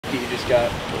that you just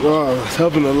got? Well, it's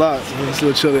helping a lot. It's a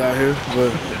little chilly out here,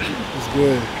 but it's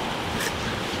good.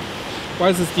 Why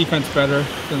is this defense better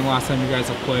than the last time you guys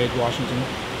have played Washington?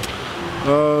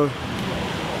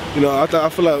 You know, I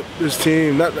feel like this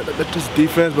team, not just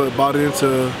defense, but bought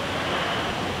into,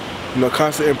 you know,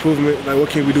 constant improvement. Like, what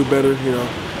can we do better? You know,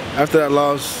 after that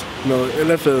loss, you know, it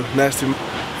left a nasty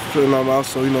feeling in my mouth.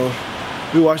 So, you know,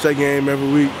 we watch that game every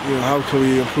week. You know, how can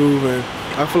we improve? And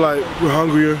I feel like we're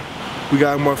hungrier. We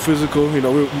got more physical. You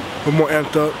know, we're more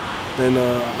amped up, and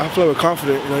I feel like we're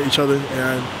confident in each other.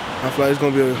 And I feel like it's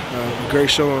going to be a great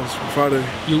show on Friday.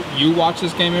 You watch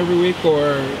this game every week,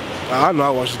 or? I know I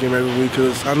watch this game every week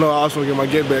because I know I also want to get my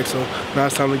get back, so now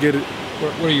it's time to get it.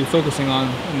 What are you focusing on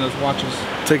in those watches?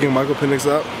 Taking Michael Penix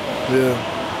out, yeah.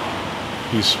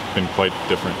 He's been quite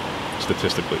different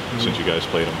statistically since you guys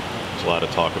played him. There's a lot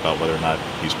of talk about whether or not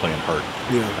he's playing hurt.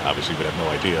 Yeah. Obviously, we have no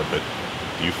idea, but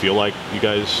do you feel like you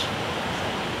guys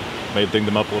may have dinged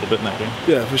him up a little bit in that game?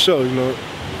 Yeah, for sure. You know,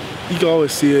 you can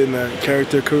always see it in that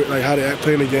character, like how they act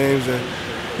playing the games, and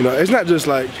you know, it's not just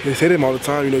like hit him all the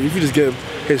time. You know, if you just get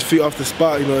his feet off the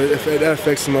spot, you know, that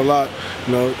affects him a lot.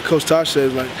 You know, Coach Tosh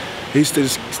says like he's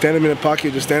just standing in the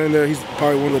pocket, just standing there. He's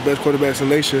probably one of the best quarterbacks in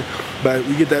the nation. But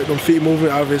you get them feet moving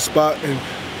out of his spot and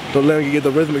don't let him get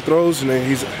the rhythmic throws, and then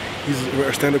he's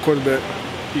a standard quarterback.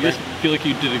 Do you guys feel like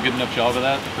you did a good enough job of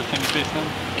that the first time you faced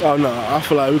him? Oh no, I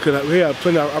feel like we had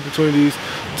plenty of opportunities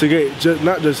to get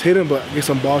not just hit him, but get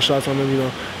some ball shots on him. You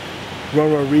know,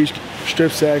 run, reach,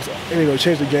 strip sacks, and you know,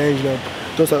 change the game. You know,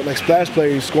 those are like splash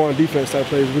plays, scoring defense type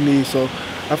plays we need. So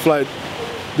I feel like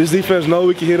this defense knows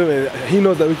we can hit him, and he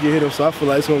knows that we can hit him. So I feel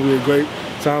like it's going to be a great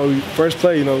time. We first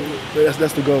play, you know,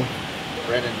 that's the goal.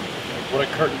 Brandon, what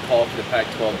a curtain call for the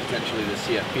Pac-12, potentially the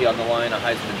CFP on the line, a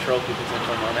Heisman Trophy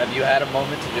potentially on. Have you had a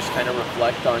moment to just kind of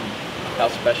reflect on how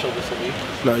special this will be?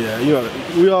 No, yeah, you know,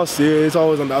 we all see it. It's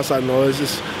always on the outside noise.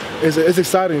 It's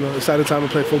exciting, you know, exciting time to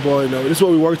play football. You know, this is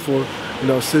what we worked for. You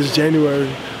know, since January,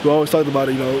 we always talked about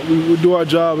it. You know, we do our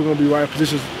job. We're gonna be right in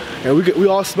positions, and we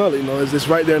all smell it. You know, it's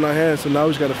right there in our hands. So now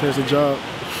we just gotta finish the job.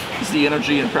 Is the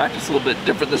energy in practice a little bit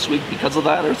different this week because of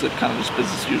that, or is it kind of just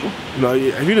business as usual? You know,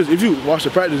 if you watch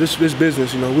the practice, it's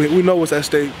business. You know, we know what's at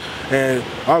stake, and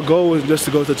our goal is just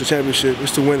to go to the championship,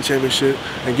 is to win the championship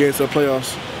and get into the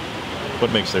playoffs.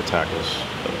 What makes their tackles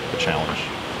a challenge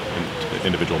in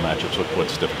individual matchups?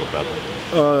 What's difficult about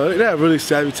them? They have really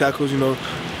savvy tackles. You know,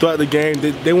 throughout the game,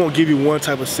 they won't give you one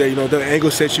type of set. You know, they'll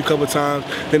angle set you a couple of times,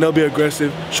 then they'll be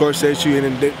aggressive, short set you,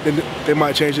 and then they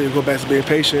might change it and go back to being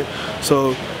patient.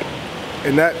 So.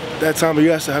 And that time you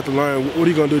guys have to learn what are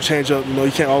you gonna do to change up. You know,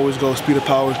 you can't always go speed of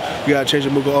power. You gotta change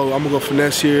your move. Go, oh, I'm gonna go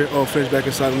finesse here. Oh, finish back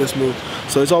inside in this move.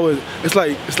 So it's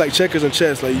like checkers and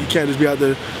chess. Like you can't just be out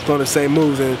there throwing the same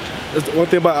moves. And that's one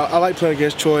thing about I like playing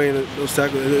against Troy and those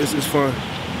tackles. It's fun.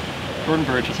 Jordan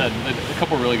Burch has had a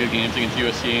couple really good games against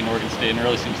USC and Oregon State, and it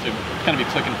really seems to kind of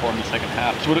be clicking for him in the second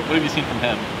half. So what have you seen from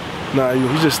him? Nah,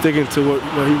 he's just sticking to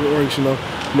what he works. You know,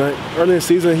 early in the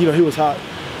season, you know, he was hot.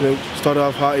 You know, started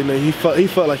off hot. You know, he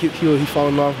felt like he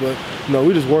falling off, but you know,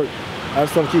 we just worked. I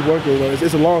just want to keep working. You know,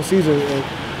 it's a long season,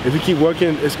 and if you keep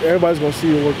working, everybody's gonna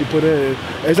see the work you put in.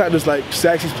 It's not just like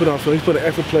sacks he's put on film. He's putting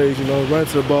effort plays. You know, running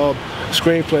to the ball,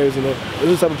 screen plays. You know,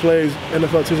 those are the type of plays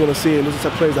NFL teams want to see, and those are the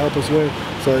type of plays that help us win.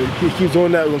 So if he keeps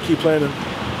doing that, we're gonna keep playing him.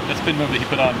 That spin move that he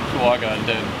put on Fuaga and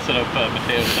set up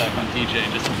Mateo's sack on DJ.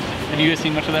 Have you guys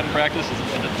seen much of that in practice? It's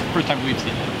the first time we've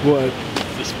seen it. What?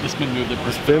 The spin move.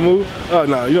 The spin move? Oh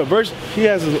no, you know, Burch, he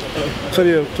has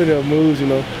plenty of moves. You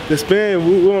know, the spin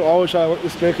we don't always try to work the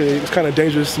spin because it's kind of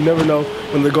dangerous. You never know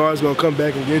when the guard's gonna come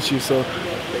back and get you. So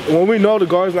when we know the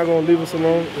guard's not gonna leave us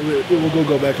alone, we'll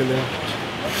go back in there.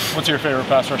 What's your favorite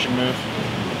pass rushing move?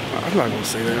 I'm not gonna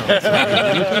say that.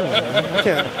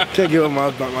 I can't give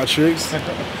up my tricks.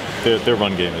 Their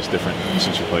run game is different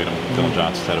since you played them. Dylan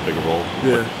Johnson's had a bigger role.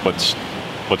 Yeah.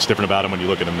 What's different about him when you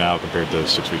look at him now compared to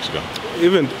 6 weeks ago?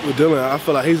 Even with Dylan, I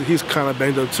feel like he's kind of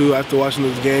banged up too after watching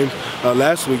those games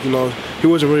last week. You know, he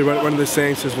wasn't really running the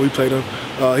same since we played him.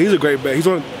 He's a great back. He's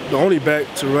the only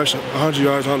back to rush 100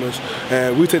 yards on us,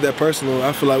 and we take that personal.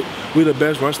 I feel like we're the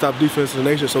best run-stop defense in the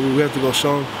nation, so we have to go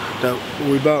show them that what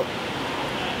we're about.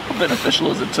 How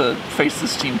beneficial is it to face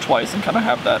this team twice and kind of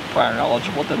have that prior knowledge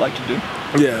of what they like to do?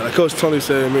 Yeah, like Coach Tony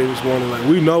said to me this morning, like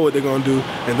we know what they're gonna do,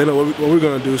 and they know what we're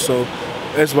gonna do. So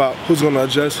it's about who's gonna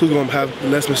adjust, who's gonna have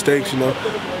less mistakes. You know,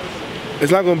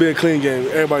 it's not gonna be a clean game.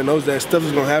 Everybody knows that stuff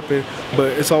is gonna happen,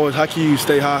 but it's always how can you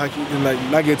stay high, and like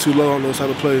not get too low on those type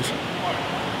of plays.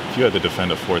 If you had to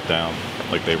defend a fourth down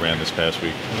like they ran this past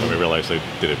week, we realized they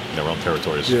did it in their own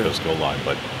territory as the goal line,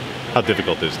 but how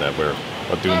difficult is that where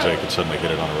Odunze could suddenly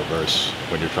hit it on a reverse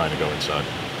when you're trying to go inside?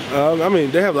 I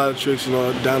mean, they have a lot of tricks, you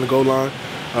know, down the goal line.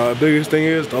 Biggest thing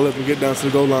is don't let them get down to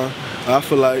the goal line. I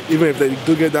feel like even if they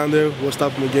do get down there, we'll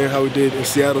stop them again how we did in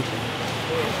Seattle. All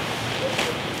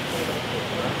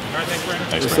right, thanks, Brandon.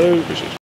 Thanks, Yes, Brandon. sir. Appreciate it.